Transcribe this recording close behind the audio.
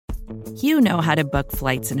You know how to book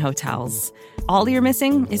flights and hotels. All you're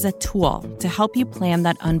missing is a tool to help you plan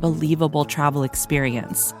that unbelievable travel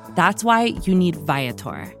experience. That's why you need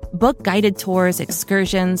Viator. Book guided tours,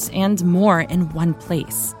 excursions, and more in one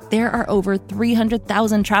place. There are over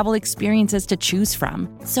 300,000 travel experiences to choose from,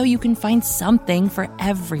 so you can find something for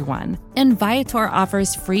everyone. And Viator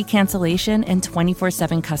offers free cancellation and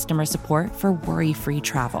 24/7 customer support for worry-free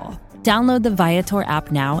travel. Download the Viator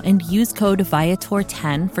app now and use code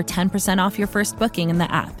Viator10 for 10% off your first booking in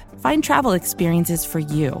the app. Find travel experiences for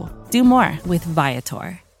you. Do more with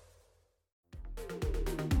Viator.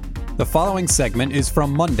 The following segment is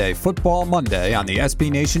from Monday Football Monday on the SB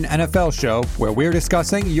Nation NFL Show, where we're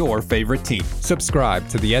discussing your favorite team. Subscribe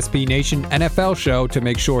to the SB Nation NFL Show to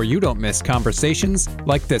make sure you don't miss conversations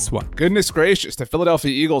like this one. Goodness gracious, the Philadelphia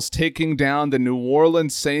Eagles taking down the New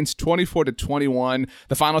Orleans Saints 24-21.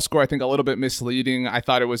 The final score, I think, a little bit misleading. I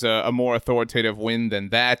thought it was a more authoritative win than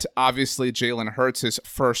that. Obviously, Jalen Hurts'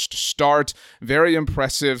 first start, very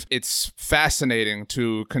impressive. It's fascinating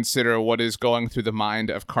to consider what is going through the mind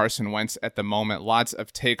of Carson Wentz at the moment. Lots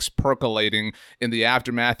of takes percolating in the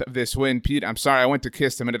aftermath of this win. Pete, I'm sorry I went to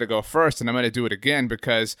Kist a minute ago first, and I'm going to do it again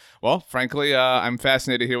because, well, frankly, I'm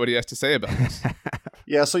fascinated to hear what he has to say about this.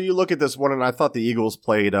 Yeah, so you look at this one, and I thought the Eagles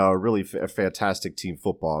played really fantastic team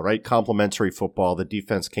football, right? Complementary football. The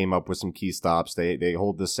defense came up with some key stops. They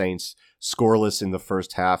hold the Saints scoreless in the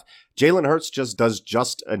first half. Jalen Hurts just does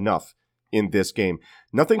just enough in this game.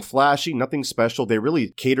 Nothing flashy, nothing special. They really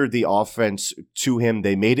catered the offense to him.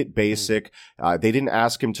 They made it basic. They didn't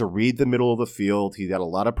ask him to read the middle of the field. He had a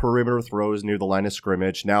lot of perimeter throws near the line of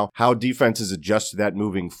scrimmage. Now, how defenses adjust to that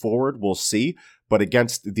moving forward, we'll see. But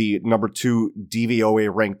against the number 2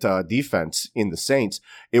 DVOA ranked defense in the Saints,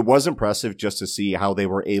 it was impressive just to see how they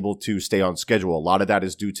were able to stay on schedule. A lot of that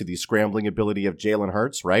is due to the scrambling ability of Jalen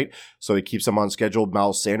Hurts, right? So it keeps them on schedule.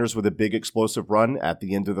 Miles Sanders with a big explosive run at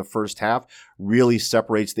the end of the first half really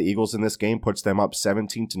separates the Eagles in this game, puts them up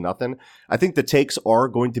 17-0. I think the takes are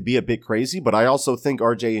going to be a bit crazy, but I also think,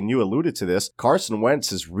 RJ, and you alluded to this, Carson Wentz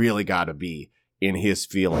has really got to be in his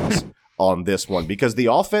feelings on this one, because the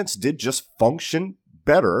offense did just function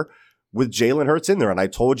better with Jalen Hurts in there. And I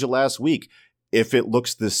told you last week, if it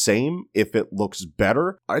looks the same, if it looks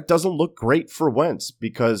better, it doesn't look great for Wentz,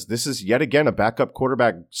 because this is yet again a backup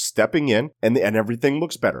quarterback stepping in and everything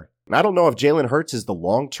looks better. And I don't know if Jalen Hurts is the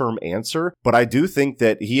long-term answer, but I do think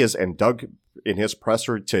that he is, and Doug in his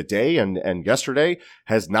presser today and yesterday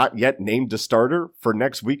has not yet named a starter for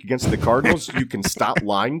next week against the Cardinals. You can stop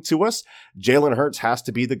lying to us. Jalen Hurts has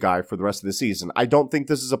to be the guy for the rest of the season. I don't think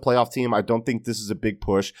this is a playoff team. I don't think this is a big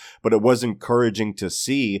push, but it was encouraging to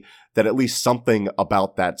see that at least something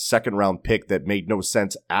about that second round pick that made no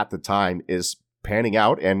sense at the time is panning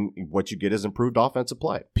out, and what you get is improved offensive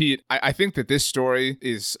play. Pete, I think that this story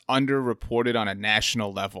is underreported on a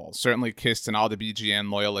national level. Certainly Kist and all the BGN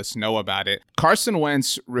loyalists know about it. Carson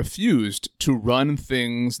Wentz refused to run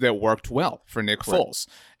things that worked well for Nick Foles.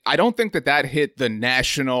 I don't think that hit the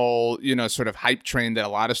national, sort of hype train that a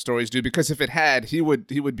lot of stories do, because if it had, he would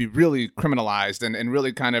be really criminalized and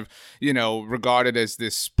really kind of, regarded as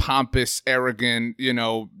this pompous, arrogant,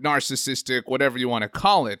 narcissistic, whatever you want to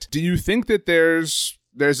call it. Do you think that there's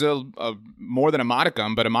a more than a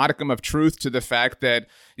modicum, but a modicum of truth to the fact that,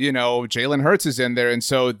 Jalen Hurts is in there, and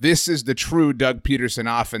so this is the true Doug Peterson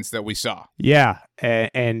offense that we saw? Yeah,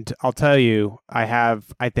 and I'll tell you, I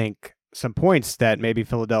think, some points that maybe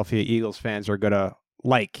Philadelphia Eagles fans are going to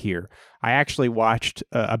like here. I actually watched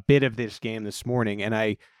a bit of this game this morning, and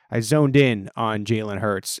I zoned in on Jalen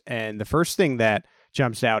Hurts. And the first thing that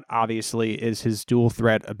jumps out, obviously, is his dual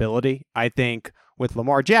threat ability. I think with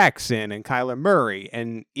Lamar Jackson and Kyler Murray,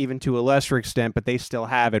 and even to a lesser extent, but they still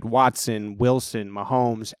have it, Watson, Wilson,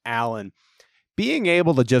 Mahomes, Allen, being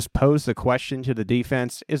able to just pose the question to the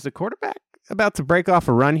defense, is the quarterback about to break off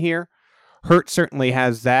a run here? Hurts certainly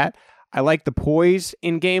has that. I like the poise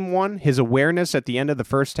in game one, his awareness at the end of the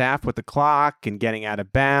first half with the clock and getting out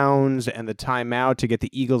of bounds and the timeout to get the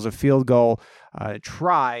Eagles a field goal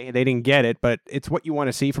try. They didn't get it, but it's what you want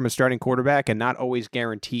to see from a starting quarterback, and not always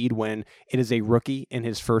guaranteed when it is a rookie in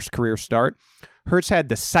his first career start. Hurts had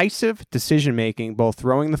decisive decision-making, both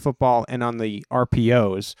throwing the football and on the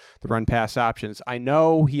RPOs, the run-pass options. I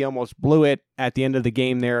know he almost blew it at the end of the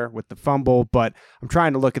game there with the fumble, but I'm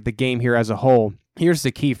trying to look at the game here as a whole. Here's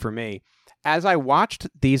the key for me. As I watched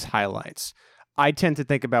these highlights, I tend to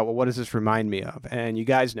think about, well, what does this remind me of? And you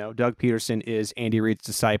guys know, Doug Peterson is Andy Reid's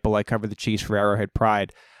disciple. I cover the Chiefs for Arrowhead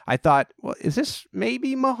Pride. I thought, well, is this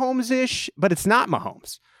maybe Mahomes-ish? But it's not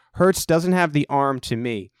Mahomes. Hurts doesn't have the arm to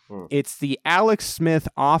me. It's the Alex Smith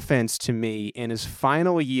offense to me in his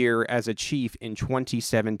final year as a Chief in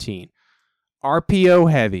 2017.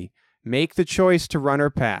 RPO heavy. Make the choice to run or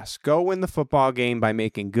pass. Go win the football game by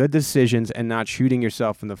making good decisions and not shooting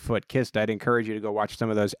yourself in the foot. Kist, I'd encourage you to go watch some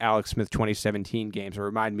of those Alex Smith 2017 games. It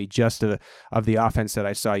reminded me just of the offense that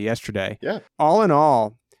I saw yesterday. Yeah. All in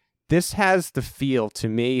all, this has the feel to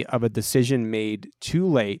me of a decision made too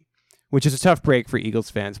late, which is a tough break for Eagles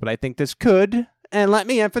fans, but I think this could, and let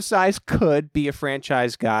me emphasize, could be a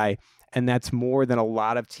franchise guy, and that's more than a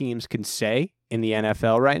lot of teams can say in the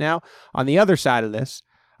NFL right now. On the other side of this,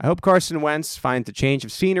 I hope Carson Wentz finds a change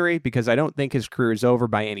of scenery because I don't think his career is over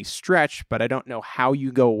by any stretch, but I don't know how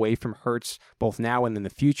you go away from Hurts both now and in the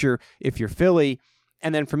future if you're Philly.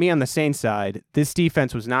 And then for me on the Saints side, this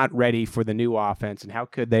defense was not ready for the new offense, and how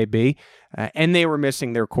could they be? And they were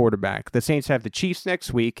missing their quarterback. The Saints have the Chiefs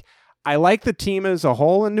next week. I like the team as a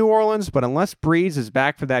whole in New Orleans, but unless Breeze is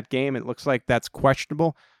back for that game, it looks like that's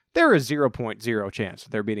questionable. There is 0.0 chance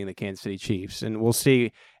they're beating the Kansas City Chiefs, and we'll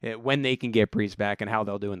see when they can get Breeze back and how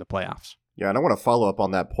they'll do in the playoffs. Yeah, and I want to follow up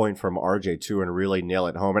on that point from RJ too and really nail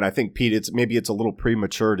it home. And I think, Pete, it's a little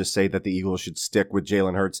premature to say that the Eagles should stick with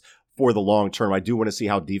Jalen Hurts for the long term. I do want to see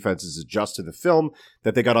how defenses adjust to the film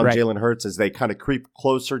that they got on Jalen Hurts as they kind of creep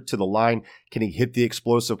closer to the line. Can he hit the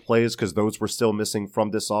explosive plays? Because those were still missing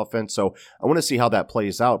from this offense. So I want to see how that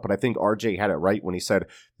plays out. But I think RJ had it right when he said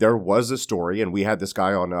there was a story, and we had this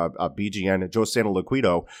guy on BGN, Joe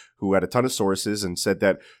Santoliquito, who had a ton of sources and said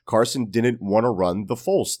that Carson didn't want to run the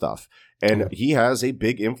full stuff. And he has a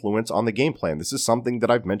big influence on the game plan. This is something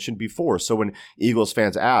that I've mentioned before. So when Eagles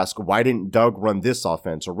fans ask, why didn't Doug run this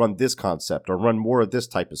offense or run this concept or run more of this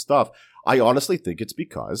type of stuff? I honestly think it's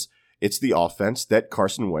because it's the offense that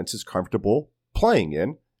Carson Wentz is comfortable playing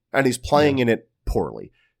in, and he's playing in it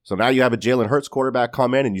poorly. So now you have a Jalen Hurts quarterback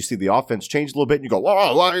come in and you see the offense change a little bit and you go,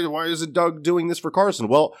 whoa, why isn't Doug doing this for Carson?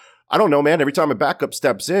 Well, I don't know, man. Every time a backup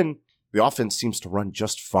steps in, the offense seems to run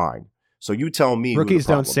just fine. So you tell me. Rookies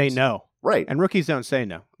don't say no. Right. And rookies don't say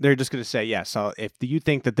no. They're just going to say, yes. So if you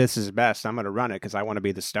think that this is best, I'm going to run it because I want to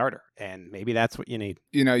be the starter. And maybe that's what you need.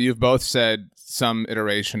 You know, you've both said some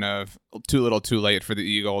iteration of too little, too late for the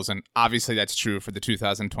Eagles. And obviously that's true for the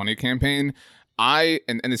 2020 campaign.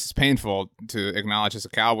 And this is painful to acknowledge as a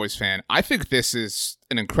Cowboys fan, I think this is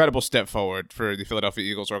an incredible step forward for the Philadelphia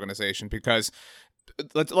Eagles organization because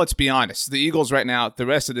let's be honest. The Eagles right now, the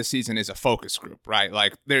rest of the season is a focus group, right?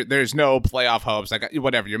 Like there's no playoff hopes. Like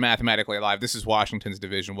whatever, you're mathematically alive. This is Washington's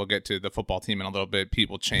division. We'll get to the football team in a little bit.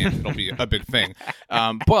 People change. It'll be a big thing.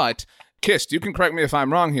 But Kist, you can correct me if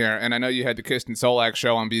I'm wrong here, and I know you had the Kist and Solak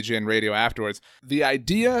show on BGN Radio afterwards. The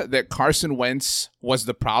idea that Carson Wentz was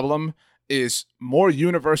the problem is more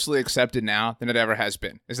universally accepted now than it ever has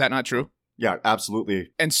been. Is that not true? Yeah, absolutely.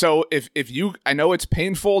 And so if you, I know it's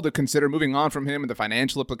painful to consider moving on from him and the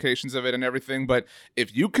financial implications of it and everything, but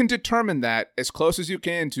if you can determine that as close as you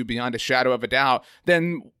can to beyond a shadow of a doubt,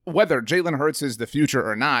 then whether Jalen Hurts is the future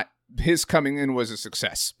or not, his coming in was a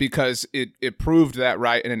success because it proved that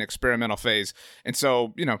right in an experimental phase. And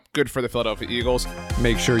so, good for the Philadelphia Eagles.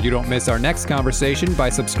 Make sure you don't miss our next conversation by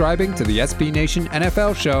subscribing to the SB Nation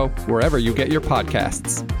NFL show wherever you get your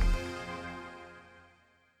podcasts.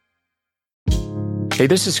 Hey,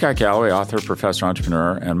 this is Scott Galloway, author, professor,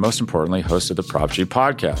 entrepreneur, and most importantly, host of the Prop G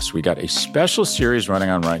podcast. We got a special series running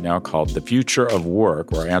on right now called The Future of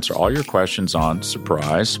Work, where I answer all your questions on,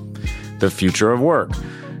 surprise, the future of work.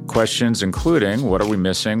 Questions including, what are we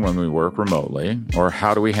missing when we work remotely? Or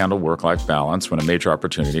how do we handle work-life balance when a major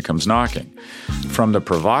opportunity comes knocking? From the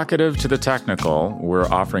provocative to the technical, we're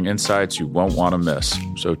offering insights you won't want to miss.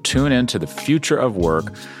 So tune in to The Future of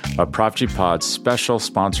Work, a Prop G Pod special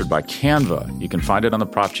sponsored by Canva. You can find it on the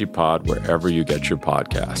Prop G Pod wherever you get your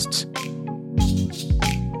podcasts.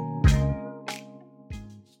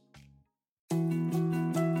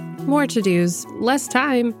 More to-dos, less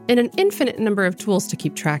time, and an infinite number of tools to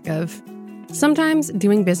keep track of. Sometimes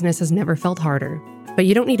doing business has never felt harder, but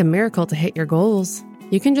you don't need a miracle to hit your goals.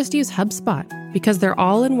 You can just use HubSpot because their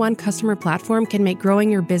all-in-one customer platform can make growing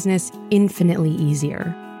your business infinitely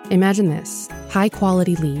easier. Imagine this: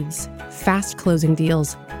 high-quality leads, fast closing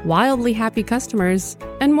deals, wildly happy customers,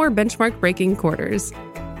 and more benchmark-breaking quarters.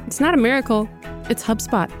 It's not a miracle, it's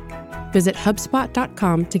HubSpot. Visit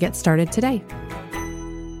HubSpot.com to get started today.